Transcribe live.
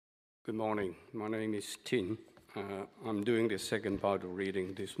Good morning. My name is Tin. I'm doing the second Bible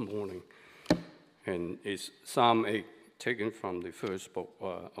reading this morning, and it's Psalm 8, taken from the first book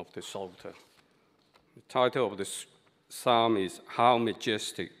of the Psalter. The title of the psalm is, How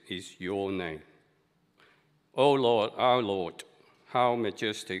Majestic is Your Name. O Lord, our Lord, how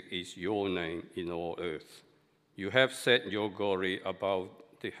majestic is your name in all earth. You have set your glory above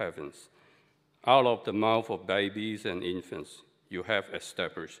the heavens. Out of the mouth of babies and infants, you have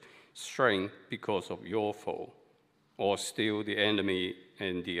established strength because of your foe, or still the enemy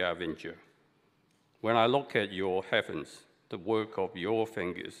and the avenger. When I look at your heavens, the work of your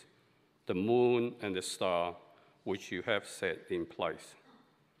fingers, the moon and the star which you have set in place.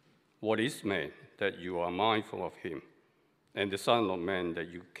 What is man that you are mindful of him, and the Son of Man that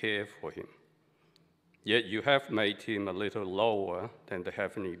you care for him? Yet you have made him a little lower than the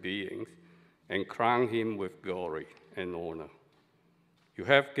heavenly beings, and crowned him with glory and honor. You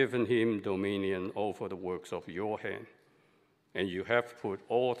have given him dominion over the works of your hand, and you have put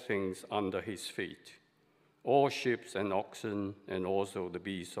all things under his feet, all ships and oxen, and also the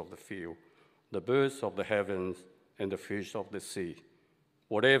beasts of the field, the birds of the heavens, and the fish of the sea,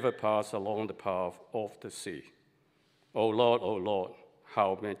 whatever pass along the path of the sea. O Lord,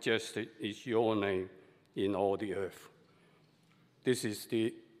 how majestic is your name in all the earth. This is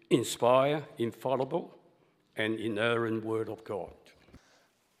the inspired, infallible, and inerrant word of God.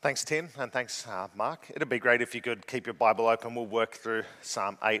 Thanks, Tim, and thanks, Mark. It'd be great if you could keep your Bible open. We'll work through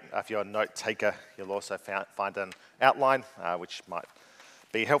Psalm 8. If you're a note taker, you'll also find an outline, which might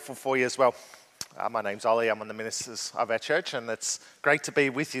be helpful for you as well. My name's Ollie. I'm one of the ministers of our church, and it's great to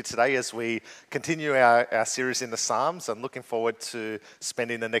be with you today as we continue our series in the Psalms, and looking forward to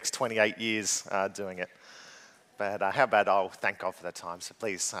spending the next 28 years doing it. But how about I'll thank God for that time, so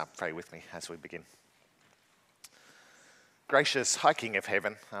please pray with me as we begin. Gracious High King of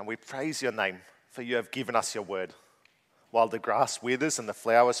heaven, we praise your name, for you have given us your word. While the grass withers and the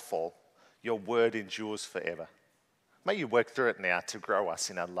flowers fall, your word endures forever. May you work through it now to grow us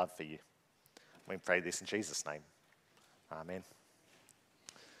in our love for you. We pray this in Jesus' name. Amen.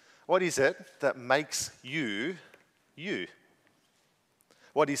 What is it that makes you, you?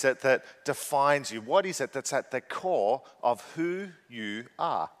 What is it that defines you? What is it that's at the core of who you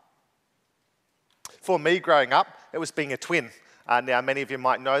are? For me, growing up, it was being a twin. Now, many of you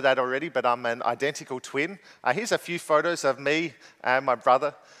might know that already, but I'm an identical twin. Here's a few photos of me and my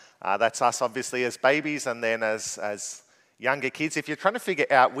brother. That's us, obviously, as babies, and then as younger kids. If you're trying to figure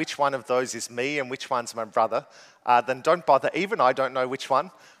out which one of those is me and which one's my brother, then don't bother. Even I don't know which one.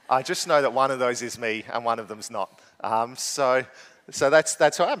 I just know that one of those is me and one of them's not. So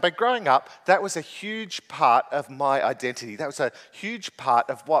that's all right. But growing up, that was a huge part of my identity. That was a huge part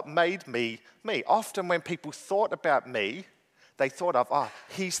of what made me me. Often when people thought about me, they thought of,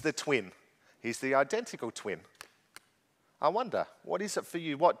 he's the twin. He's the identical twin. I wonder, what is it for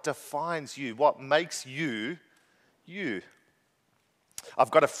you? What defines you? What makes you, you? I've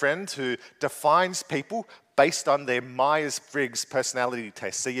got a friend who defines people based on their Myers-Briggs personality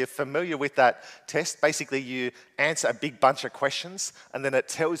test. So you're familiar with that test. Basically, you answer a big bunch of questions, and then it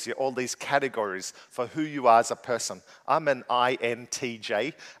tells you all these categories for who you are as a person. I'm an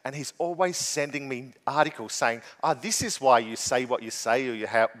INTJ, and he's always sending me articles saying, this is why you say what you say,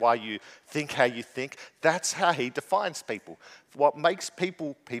 or why you think how you think. That's how he defines people. What makes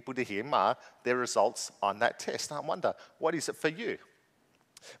people to him are their results on that test. I wonder, what is it for you?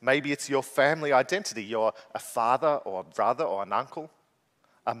 Maybe it's your family identity. You're a father or a brother or an uncle,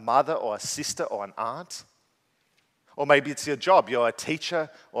 a mother or a sister or an aunt. Or maybe it's your job. You're a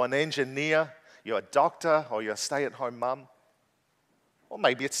teacher or an engineer. You're a doctor or you're a stay-at-home mum. Or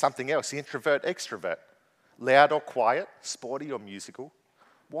maybe it's something else, introvert, extrovert, loud or quiet, sporty or musical.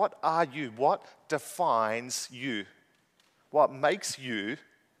 What are you? What defines you? What makes you,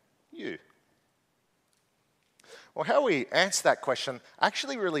 you? Well, how we answer that question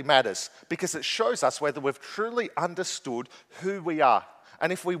actually really matters, because it shows us whether we've truly understood who we are.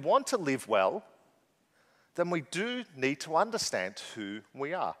 And if we want to live well, then we do need to understand who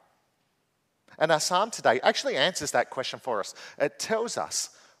we are. And our psalm today actually answers that question for us. It tells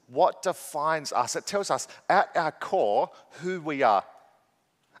us what defines us. It tells us at our core who we are.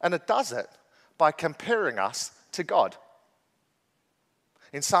 And it does it by comparing us to God.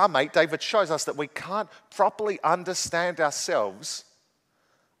 In Psalm 8, David shows us that we can't properly understand ourselves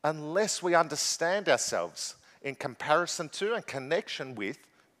unless we understand ourselves in comparison to and connection with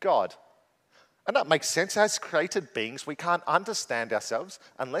God. And that makes sense. As created beings, we can't understand ourselves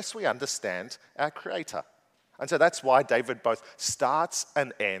unless we understand our Creator. And so that's why David both starts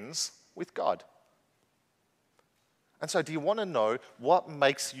and ends with God. And so do you want to know what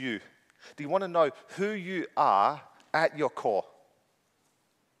makes you Do you want to know who you are at your core?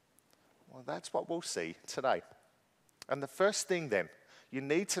 Well, that's what we'll see today. And the first thing then you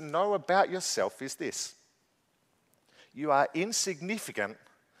need to know about yourself is this: you are insignificant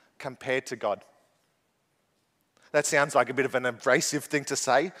compared to God. That sounds like a bit of an abrasive thing to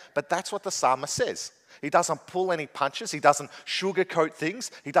say, but that's what the psalmist says. He doesn't pull any punches. He doesn't sugarcoat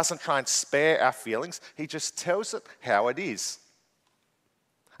things. He doesn't try and spare our feelings. He just tells it how it is.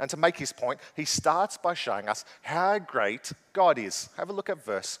 And to make his point, he starts by showing us how great God is. Have a look at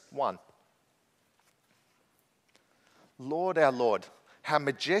verse 1. Lord, our Lord, how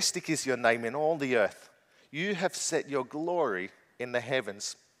majestic is your name in all the earth. You have set your glory in the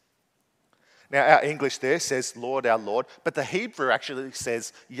heavens. Now, our English there says, Lord, our Lord, but the Hebrew actually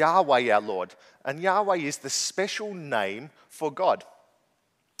says, Yahweh, our Lord. And Yahweh is the special name for God.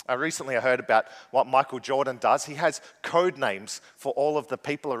 Recently, I heard about what Michael Jordan does. He has code names for all of the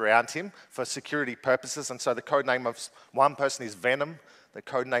people around him for security purposes. And so the code name of one person is Venom. The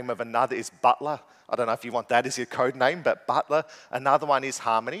code name of another is Butler. I don't know if you want that as your code name, but Butler. Another one is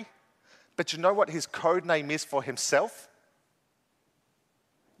Harmony. But you know what his code name is for himself?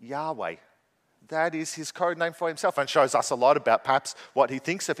 Yahweh. That is his code name for himself, and shows us a lot about perhaps what he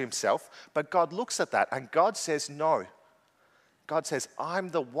thinks of himself. But God looks at that and God says no. God says, I'm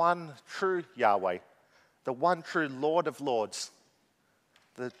the one true Yahweh, the one true Lord of Lords,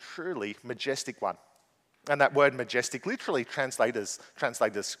 the truly majestic one. And that word majestic literally translates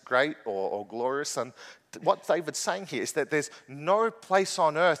as great or glorious. And what David's saying here is that there's no place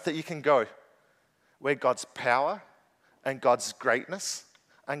on earth that you can go where God's power and God's greatness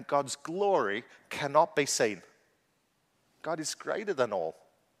and God's glory cannot be seen. God is greater than all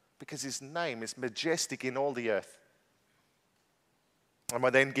because his name is majestic in all the earth. And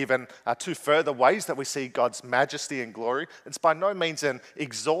we're then given two further ways that we see God's majesty and glory. It's by no means an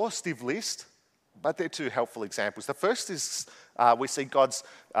exhaustive list, but they're two helpful examples. The first is we see God's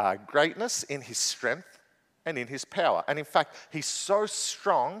greatness in his strength and in his power. And in fact, he's so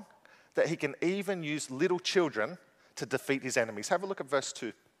strong that he can even use little children to defeat his enemies. Have a look at verse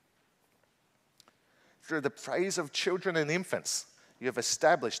 2. Through the praise of children and infants, you have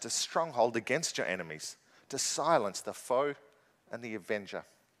established a stronghold against your enemies to silence the foe and the avenger.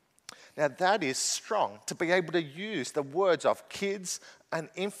 Now that is strong, to be able to use the words of kids and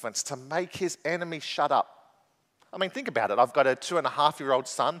infants to make his enemies shut up. I mean, think about it. I've got a 2.5-year-old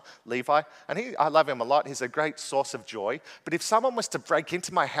son, Levi, and I love him a lot. He's a great source of joy. But if someone was to break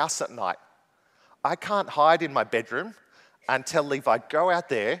into my house at night, I can't hide in my bedroom and tell Levi, go out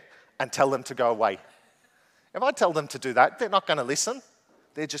there and tell them to go away. If I tell them to do that, they're not going to listen.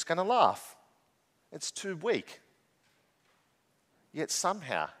 They're just going to laugh. It's too weak. Yet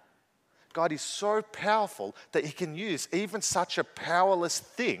somehow, God is so powerful that he can use even such a powerless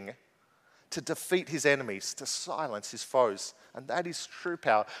thing to defeat his enemies, to silence his foes. And that is true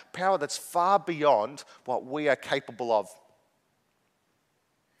power, power that's far beyond what we are capable of.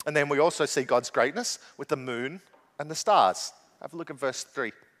 And then we also see God's greatness with the moon and the stars. Have a look at verse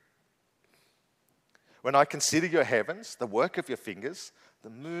 3. When I consider your heavens, the work of your fingers, the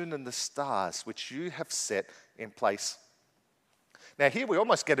moon and the stars which you have set in place. Now here we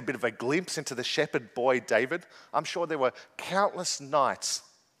almost get a bit of a glimpse into the shepherd boy David. I'm sure there were countless nights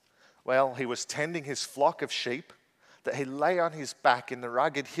while he was tending his flock of sheep that he lay on his back in the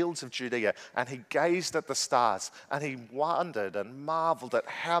rugged hills of Judea and he gazed at the stars and he wondered and marveled at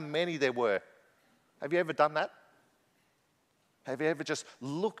how many there were. Have you ever done that? Have you ever just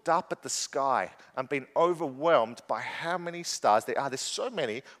looked up at the sky and been overwhelmed by how many stars there are? There's so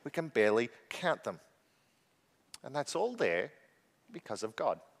many, we can barely count them. And that's all there because of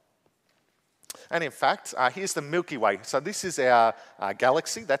God. And in fact, here's the Milky Way. So this is our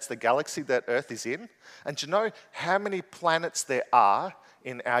galaxy. That's the galaxy that Earth is in. And do you know how many planets there are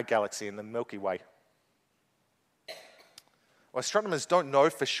in our galaxy, in the Milky Way? Well, astronomers don't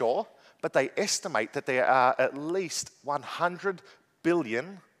know for sure, but they estimate that there are at least 100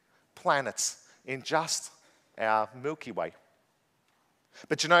 billion planets in just our Milky Way.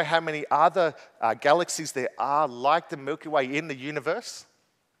 But do you know how many other galaxies there are like the Milky Way in the universe?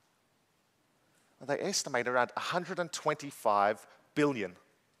 Well, they estimate around 125 billion,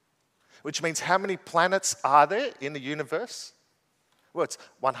 which means how many planets are there in the universe? Well, it's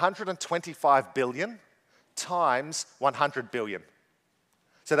 125 billion times 100 billion.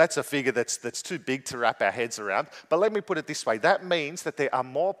 So that's a figure that's too big to wrap our heads around. But let me put it this way. That means that there are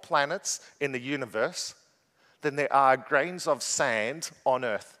more planets in the universe than there are grains of sand on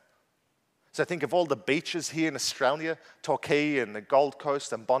Earth. So think of all the beaches here in Australia, Torquay and the Gold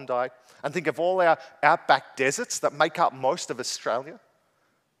Coast and Bondi, and think of all our outback deserts that make up most of Australia.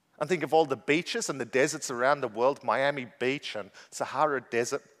 And think of all the beaches and the deserts around the world, Miami Beach and Sahara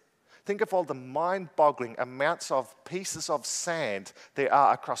Desert. Think of all the mind-boggling amounts of pieces of sand there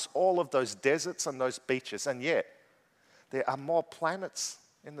are across all of those deserts and those beaches. And yet, there are more planets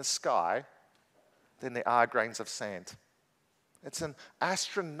in the sky than there are grains of sand. It's an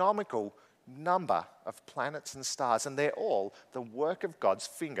astronomical number of planets and stars, and they're all the work of God's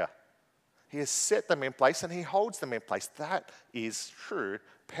finger. He has set them in place and he holds them in place. That is true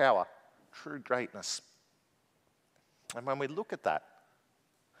power, true greatness. And when we look at that,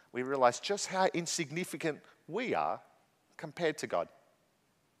 we realize just how insignificant we are compared to God.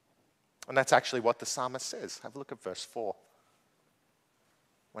 And that's actually what the psalmist says. Have a look at verse 4.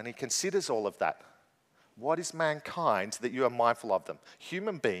 When he considers all of that, what is mankind that you are mindful of them?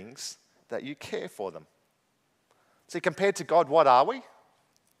 Human beings that you care for them. See, compared to God, what are we?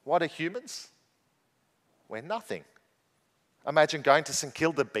 What are humans? We're nothing. Imagine going to St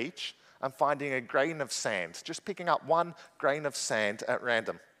Kilda Beach and finding a grain of sand, just picking up one grain of sand at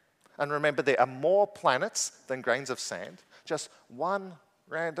random. And remember, there are more planets than grains of sand. Just one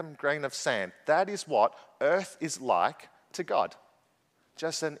random grain of sand. That is what Earth is like to God.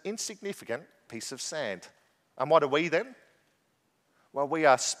 Just an insignificant piece of sand. And what are we then? Well, we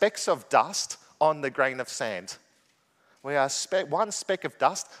are specks of dust on the grain of sand. We are one speck of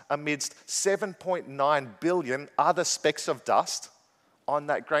dust amidst 7.9 billion other specks of dust on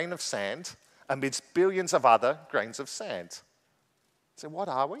that grain of sand amidst billions of other grains of sand. So what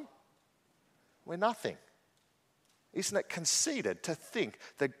are we? We're nothing. Isn't it conceited to think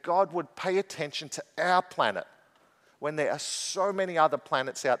that God would pay attention to our planet when there are so many other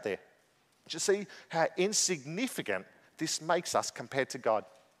planets out there? Do you see how insignificant this makes us compared to God?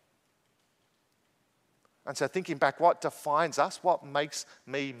 And so thinking back, what defines us? What makes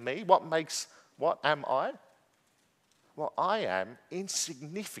me me? What am I? Well, I am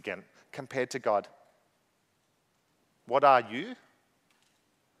insignificant compared to God. What are you?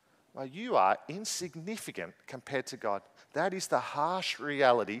 Well, you are insignificant compared to God. That is the harsh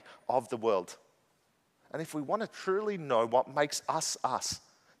reality of the world. And if we want to truly know what makes us us,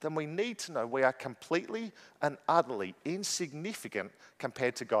 then we need to know we are completely and utterly insignificant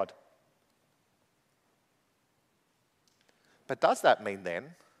compared to God. But does that mean then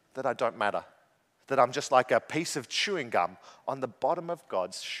that I don't matter? That I'm just like a piece of chewing gum on the bottom of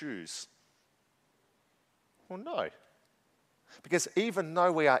God's shoes? Well, no. Because even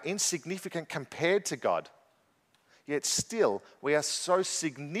though we are insignificant compared to God, yet still we are so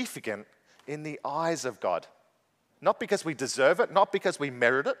significant in the eyes of God. Not because we deserve it, not because we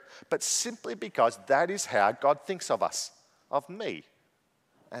merit it, but simply because that is how God thinks of us, of me,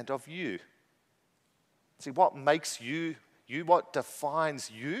 and of you. See, what makes you, what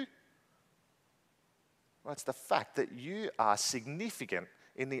defines you? Well, it's the fact that you are significant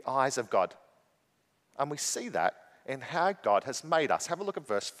in the eyes of God. And we see that in how God has made us. Have a look at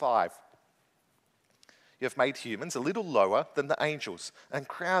verse 5. You have made humans a little lower than the angels and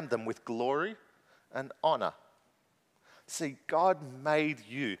crowned them with glory and honor. See, God made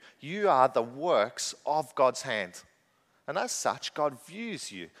you. You are the works of God's hand. And as such, God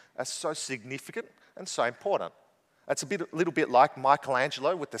views you as so significant and so important. It's a little bit like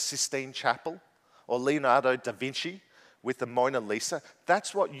Michelangelo with the Sistine Chapel or Leonardo da Vinci with the Mona Lisa.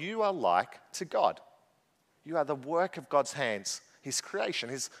 That's what you are like to God. You are the work of God's hands, His creation,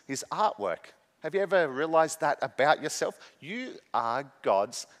 His artwork. Have you ever realized that about yourself? You are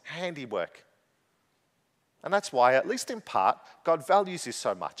God's handiwork. And that's why, at least in part, God values you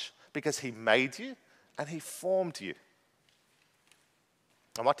so much, because He made you and He formed you.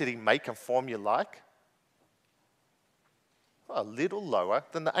 And what did He make and form you like? Well, a little lower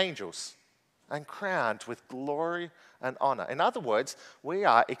than the angels and crowned with glory and honor. In other words, we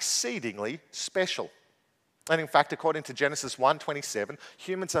are exceedingly special. And in fact, according to Genesis 1:27,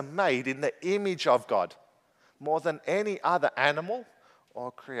 humans are made in the image of God. More than any other animal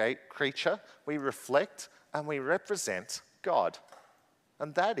or creature, we reflect and we represent God.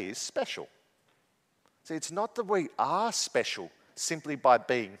 And that is special. See, it's not that we are special simply by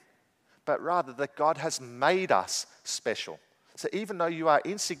being, but rather that God has made us special. So even though you are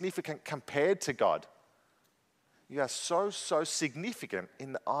insignificant compared to God, you are so significant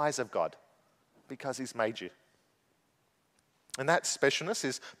in the eyes of God because He's made you. And that specialness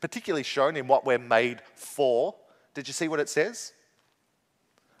is particularly shown in what we're made for. Did you see what it says?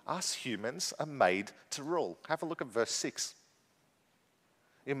 Us humans are made to rule. Have a look at verse 6.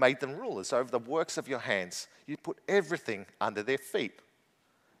 You made them rulers over the works of your hands. You put everything under their feet.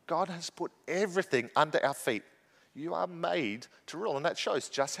 God has put everything under our feet. You are made to rule, and that shows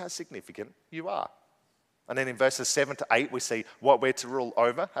just how significant you are. And then in verses 7 to 8, we see what we're to rule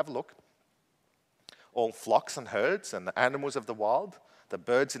over. Have a look. All flocks and herds and the animals of the wild, the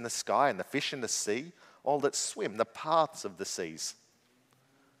birds in the sky and the fish in the sea, all that swim, the paths of the seas.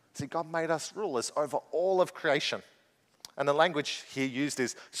 See, God made us rulers over all of creation. And the language here used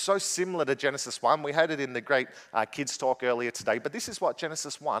is so similar to Genesis 1. We had it in the great kids talk earlier today, but this is what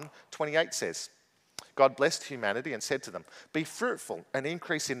Genesis 1:28 says. God blessed humanity and said to them, "Be fruitful and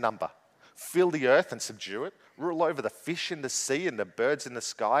increase in number. Fill the earth and subdue it. Rule over the fish in the sea and the birds in the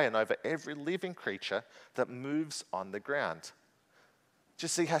sky and over every living creature that moves on the ground." Do you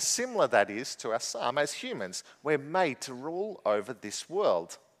see how similar that is to our psalm? As humans, we're made to rule over this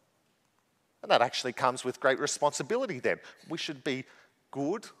world. And that actually comes with great responsibility then. We should be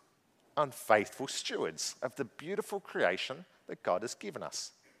good and faithful stewards of the beautiful creation that God has given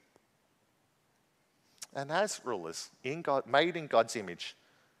us. And as rulers, made in God's image,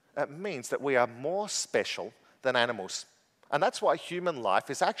 it means that we are more special than animals. And that's why human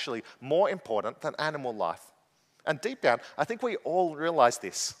life is actually more important than animal life. And deep down, I think we all realize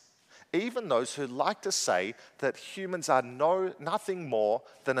this. Even those who like to say that humans are nothing more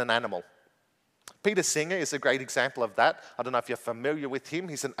than an animal. Peter Singer is a great example of that. I don't know if you're familiar with him.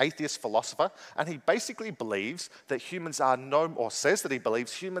 He's an atheist philosopher, and he basically believes that says that he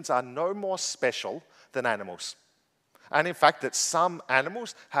believes humans are no more special than animals. And in fact, that some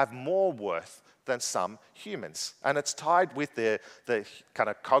animals have more worth than some humans. And it's tied with the kind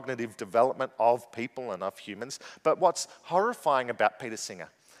of cognitive development of people and of humans. But what's horrifying about Peter Singer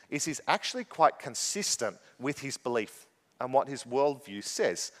is he's actually quite consistent with his belief and what his worldview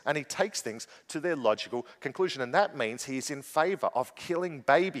says. And he takes things to their logical conclusion. And that means he is in favor of killing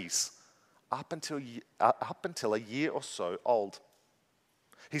babies up until a year or so old.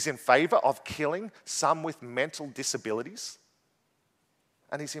 He's in favor of killing some with mental disabilities.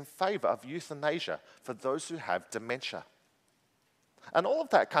 And he's in favor of euthanasia for those who have dementia. And all of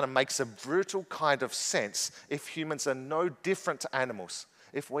that kind of makes a brutal kind of sense if humans are no different to animals,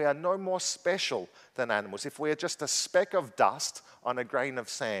 if we are no more special than animals, if we are just a speck of dust on a grain of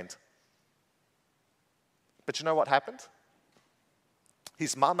sand. But you know what happened?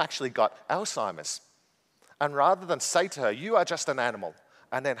 His mum actually got Alzheimer's. And rather than say to her, "You are just an animal,"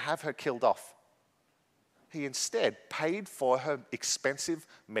 and then have her killed off, he instead paid for her expensive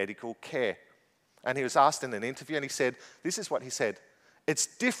medical care. And he was asked in an interview, and he said, this is what he said: "It's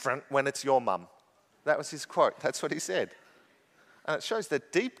different when it's your mum." That was his quote. That's what he said. And it shows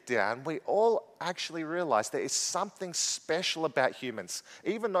that deep down, we all actually realize there is something special about humans.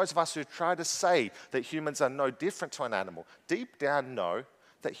 Even those of us who try to say that humans are no different to an animal, deep down know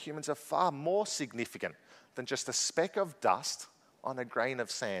that humans are far more significant than just a speck of dust on a grain of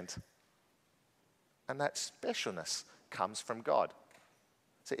sand. And that specialness comes from God.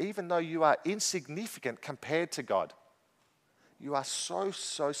 So even though you are insignificant compared to God, you are so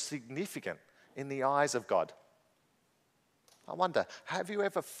significant in the eyes of God. I wonder, have you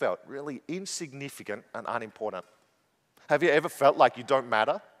ever felt really insignificant and unimportant? Have you ever felt like you don't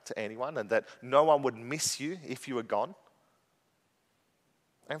matter to anyone and that no one would miss you if you were gone?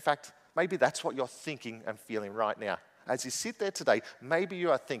 In fact, maybe that's what you're thinking and feeling right now. As you sit there today, maybe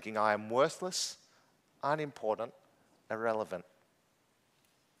you are thinking, "I am worthless, unimportant, irrelevant."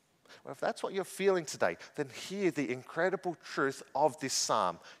 Well, if that's what you're feeling today, then hear the incredible truth of this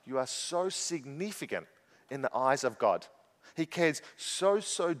psalm. You are so significant in the eyes of God. He cares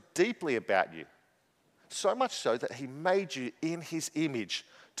so deeply about you. So much so that he made you in his image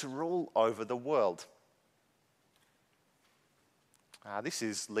to rule over the world. This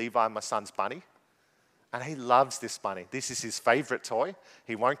is Levi, my son's bunny. And he loves this bunny. This is his favorite toy.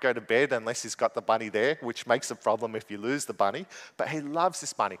 He won't go to bed unless he's got the bunny there, which makes a problem if you lose the bunny. But he loves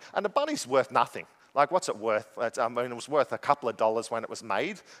this bunny. And the bunny's worth nothing. Like, what's it worth? It was worth a couple of dollars when it was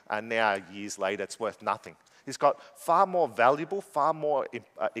made, and now years later it's worth nothing. He's got far more valuable, far more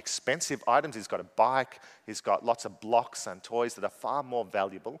expensive items. He's got a bike. He's got lots of blocks and toys that are far more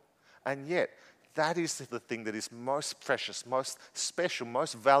valuable. And yet, that is the thing that is most precious, most special,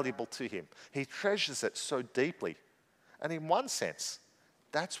 most valuable to him. He treasures it so deeply. And in one sense,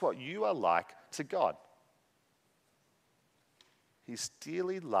 that's what you are like to God. His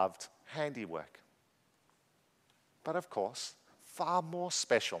dearly loved handiwork. But of course, far more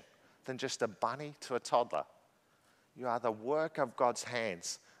special than just a bunny to a toddler. You are the work of God's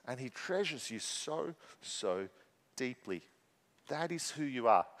hands, and he treasures you so deeply. That is who you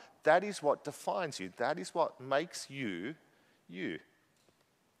are. That is what defines you. That is what makes you, you.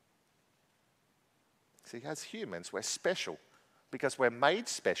 See, as humans, we're special because we're made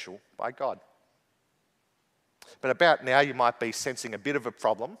special by God. But about now, you might be sensing a bit of a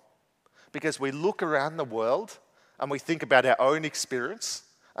problem because we look around the world and we think about our own experience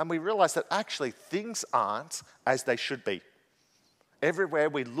and we realize that actually things aren't as they should be. Everywhere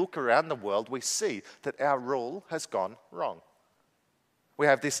we look around the world, we see that our rule has gone wrong. We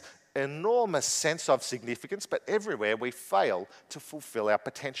have this enormous sense of significance, but everywhere we fail to fulfill our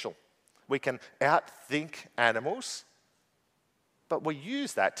potential. We can outthink animals, but we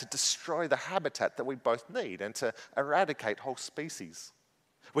use that to destroy the habitat that we both need and to eradicate whole species.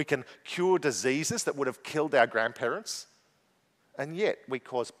 We can cure diseases that would have killed our grandparents, and yet we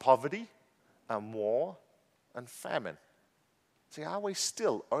cause poverty and war and famine. See, are we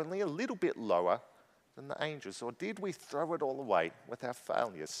still only a little bit lower than the angels, or did we throw it all away with our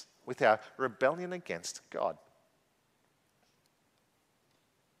failures, with our rebellion against God?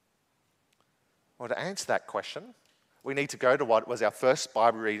 Well, to answer that question, we need to go to what was our first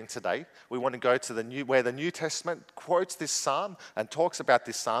Bible reading today. We want to go to where the New Testament quotes this psalm and talks about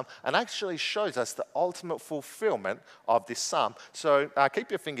this psalm and actually shows us the ultimate fulfillment of this psalm. So keep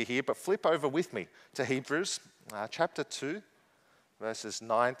your finger here, but flip over with me to Hebrews chapter 2, verses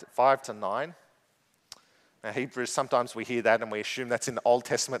 5 to 9. Now, Hebrews, sometimes we hear that and we assume that's in the Old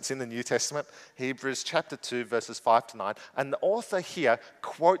Testament, it's in the New Testament. Hebrews chapter 2, verses 5 to 9. And the author here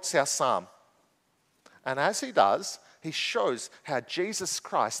quotes our psalm. And as he does, he shows how Jesus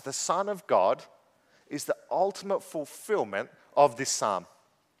Christ, the Son of God, is the ultimate fulfillment of this psalm.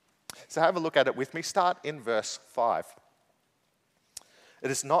 So have a look at it with me. Start in verse 5. It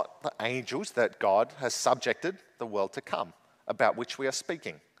is not the angels that God has subjected the world to come, about which we are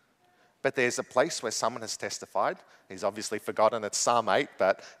speaking. But there's a place where someone has testified. He's obviously forgotten it's Psalm 8,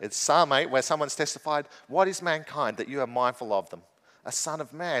 but it's Psalm 8 where someone's testified, "What is mankind that you are mindful of them? A son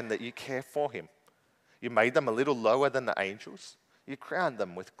of man that you care for him. You made them a little lower than the angels. You crowned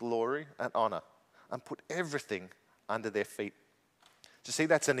them with glory and honor and put everything under their feet." Do you see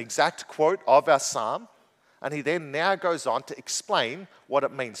that's an exact quote of our psalm? And he then now goes on to explain what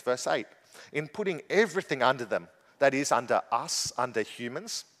it means. Verse 8, in putting everything under them, that is under us, under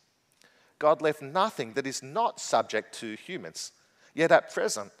humans, God left nothing that is not subject to humans. Yet at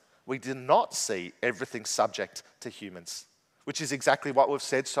present, we do not see everything subject to humans, which is exactly what we've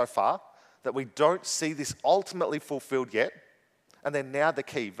said so far, that we don't see this ultimately fulfilled yet. And then now the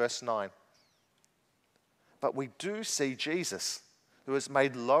key, verse 9. But we do see Jesus, who was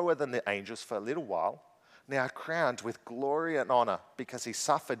made lower than the angels for a little while, now crowned with glory and honor because he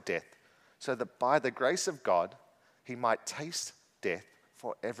suffered death, so that by the grace of God, he might taste death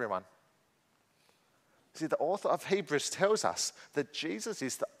for everyone. See, the author of Hebrews tells us that Jesus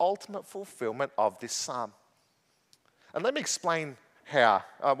is the ultimate fulfillment of this psalm. And let me explain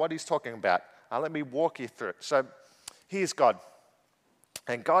what he's talking about. Let me walk you through it. So here's God.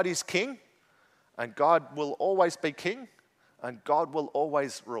 And God is king, and God will always be king, and God will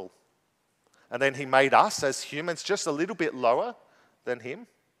always rule. And then he made us as humans just a little bit lower than him.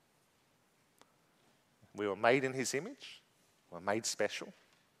 We were made in his image. We were made special.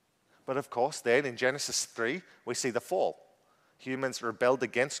 But of course, then in Genesis 3, we see the fall. Humans rebelled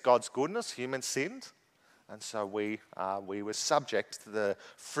against God's goodness. Humans sinned. And so we were subject to the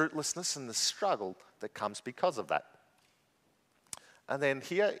fruitlessness and the struggle that comes because of that. And then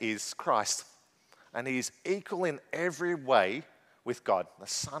here is Christ. And he is equal in every way with God, the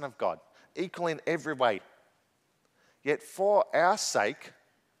Son of God. Equal in every way. Yet for our sake,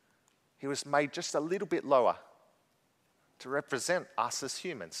 he was made just a little bit lower to represent us as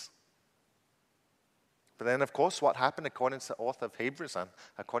humans. But then, of course, what happened according to the author of Hebrews and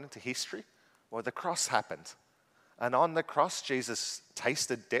according to history? Well, the cross happened. And on the cross, Jesus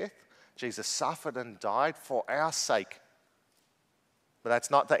tasted death. Jesus suffered and died for our sake. But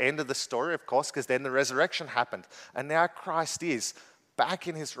that's not the end of the story, of course, because then the resurrection happened. And now Christ is back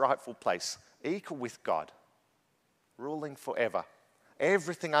in his rightful place, equal with God, ruling forever.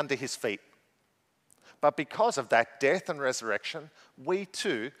 Everything under his feet. But because of that death and resurrection, we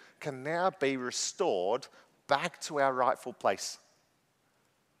too can now be restored back to our rightful place.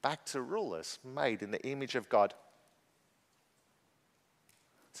 Back to rulers made in the image of God.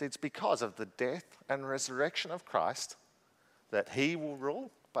 See, it's because of the death and resurrection of Christ that he will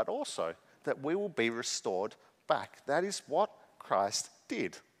rule, but also that we will be restored back. That is what Christ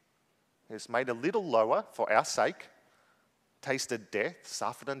did. He was made a little lower for our sake, tasted death,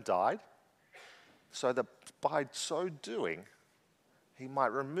 suffered and died, so that by so doing, he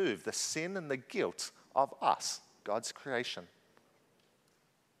might remove the sin and the guilt of us, God's creation.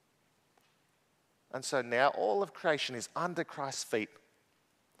 And so now all of creation is under Christ's feet,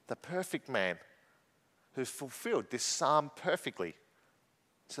 the perfect man who fulfilled this psalm perfectly,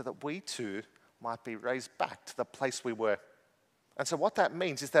 so that we too might be raised back to the place we were. And so what that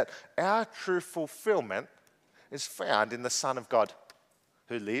means is that our true fulfillment is found in the Son of God,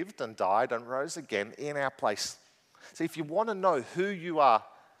 who lived and died and rose again in our place. See, if you want to know who you are,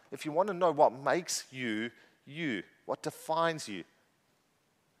 if you want to know what makes you, you, what defines you,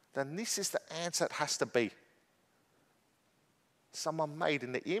 then this is the answer it has to be. Someone made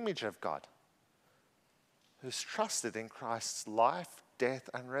in the image of God, who's trusted in Christ's life, death,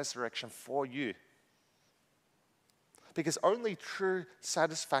 and resurrection for you. Because only true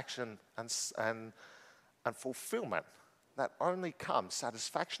satisfaction and fulfillment,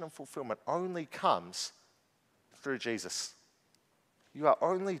 satisfaction and fulfillment only comes through Jesus. You are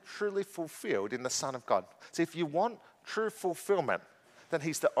only truly fulfilled in the Son of God. So if you want true fulfillment, then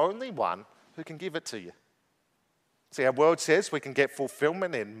he's the only one who can give it to you. See, our world says we can get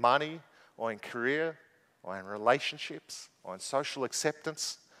fulfillment in money or in career or in relationships or in social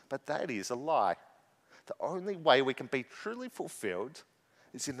acceptance, but that is a lie. The only way we can be truly fulfilled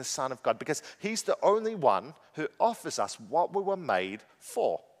is in the Son of God, because he's the only one who offers us what we were made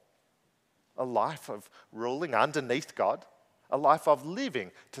for. A life of ruling underneath God, a life of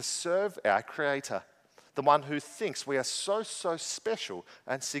living to serve our Creator, the one who thinks we are so special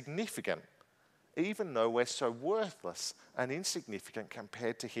and significant, even though we're so worthless and insignificant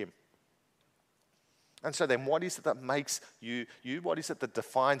compared to him. And so then what is it that makes you you? What is it that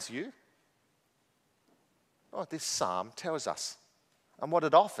defines you? Oh, this psalm tells us. And what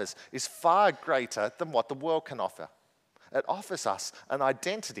it offers is far greater than what the world can offer. It offers us an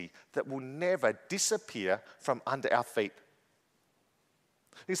identity that will never disappear from under our feet.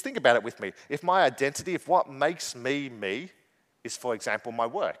 Just think about it with me. If my identity, if what makes me me is, for example, my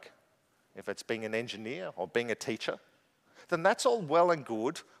work, if it's being an engineer or being a teacher, then that's all well and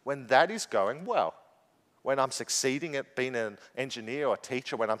good when that is going well. When I'm succeeding at being an engineer or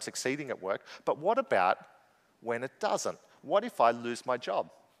teacher, when I'm succeeding at work. But what about when it doesn't? What if I lose my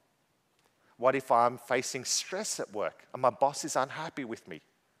job? What if I'm facing stress at work and my boss is unhappy with me?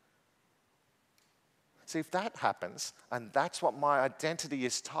 See, if that happens, and that's what my identity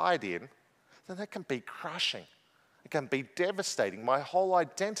is tied in, then that can be crushing. It can be devastating. My whole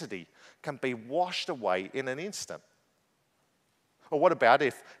identity can be washed away in an instant. Or what about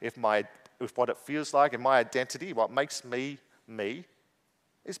if what it feels like in my identity, what makes me, me,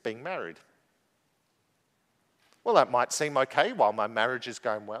 is being married? Well, that might seem okay while my marriage is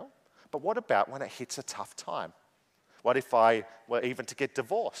going well, but what about when it hits a tough time? What if I were even to get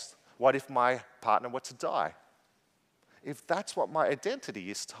divorced? What if my partner were to die? If that's what my identity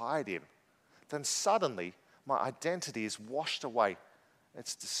is tied in, then suddenly my identity is washed away.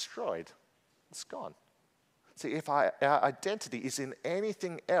 It's destroyed. It's gone. See, if our identity is in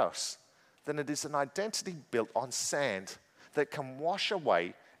anything else, then it is an identity built on sand that can wash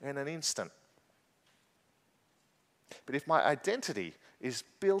away in an instant. But if my identity is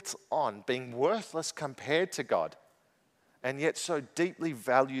built on being worthless compared to God, and yet so deeply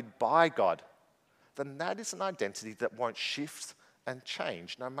valued by God, then that is an identity that won't shift and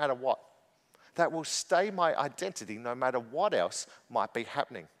change no matter what. That will stay my identity no matter what else might be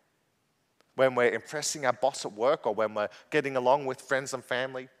happening. When we're impressing our boss at work, or when we're getting along with friends and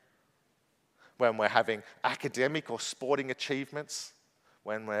family, when we're having academic or sporting achievements,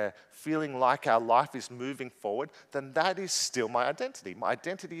 when we're feeling like our life is moving forward, then that is still my identity. My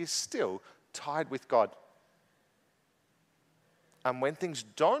identity is still tied with God. And when things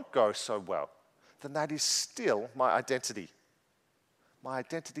don't go so well, then that is still my identity. My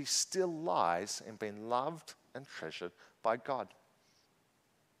identity still lies in being loved and treasured by God.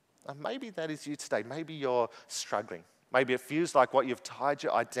 And maybe that is you today. Maybe you're struggling. Maybe it feels like what you've tied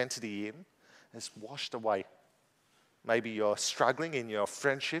your identity in is washed away. Maybe you're struggling in your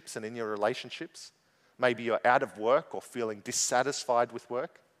friendships and in your relationships. Maybe you're out of work or feeling dissatisfied with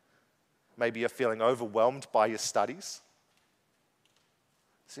work. Maybe you're feeling overwhelmed by your studies.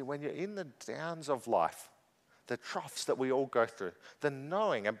 See, when you're in the downs of life, the troughs that we all go through, the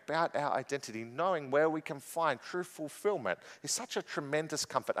knowing about our identity, knowing where we can find true fulfillment is such a tremendous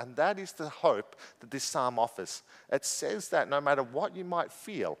comfort. And that is the hope that this psalm offers. It says that no matter what you might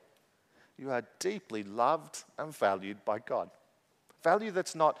feel, you are deeply loved and valued by God. Value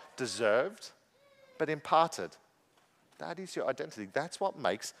that's not deserved, but imparted. That is your identity. That's what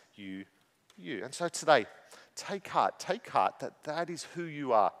makes you you. And so today, take heart that that is who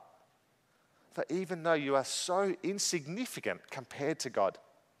you are. For even though you are so insignificant compared to God,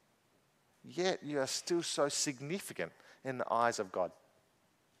 yet you are still so significant in the eyes of God.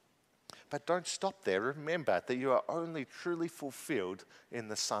 But don't stop there. Remember that you are only truly fulfilled in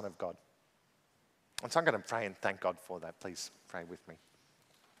the Son of God. And so I'm going to pray and thank God for that. Please pray with me.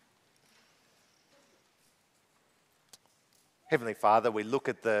 Heavenly Father, we look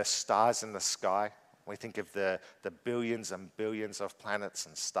at the stars in the sky. We think of the billions and billions of planets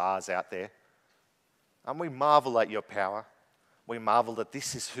and stars out there. And we marvel at your power. We marvel that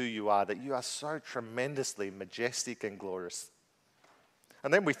this is who you are, that you are so tremendously majestic and glorious.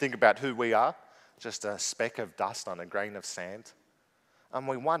 And then we think about who we are, just a speck of dust on a grain of sand. And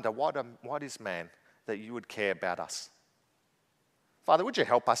we wonder, what is man that you would care about us? Father, would you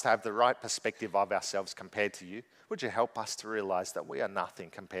help us to have the right perspective of ourselves compared to you? Would you help us to realize that we are nothing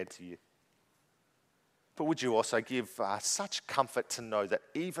compared to you? But would you also give such comfort to know that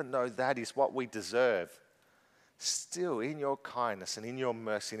even though that is what we deserve, still in your kindness and in your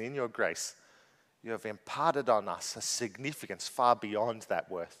mercy and in your grace, you have imparted on us a significance far beyond that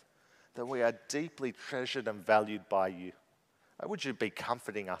worth, that we are deeply treasured and valued by you. Would you be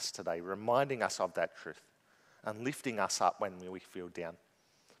comforting us today, reminding us of that truth and lifting us up when we feel down?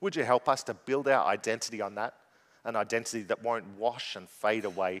 Would you help us to build our identity on that, an identity that won't wash and fade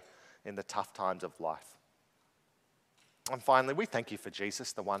away in the tough times of life? And finally, we thank you for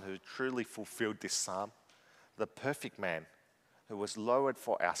Jesus, the one who truly fulfilled this psalm, the perfect man who was lowered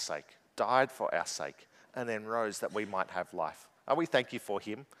for our sake, died for our sake, and then rose that we might have life. And we thank you for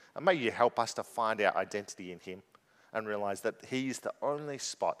him, and may you help us to find our identity in him and realize that he is the only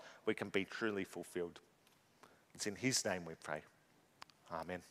spot we can be truly fulfilled. It's in his name we pray. Amen.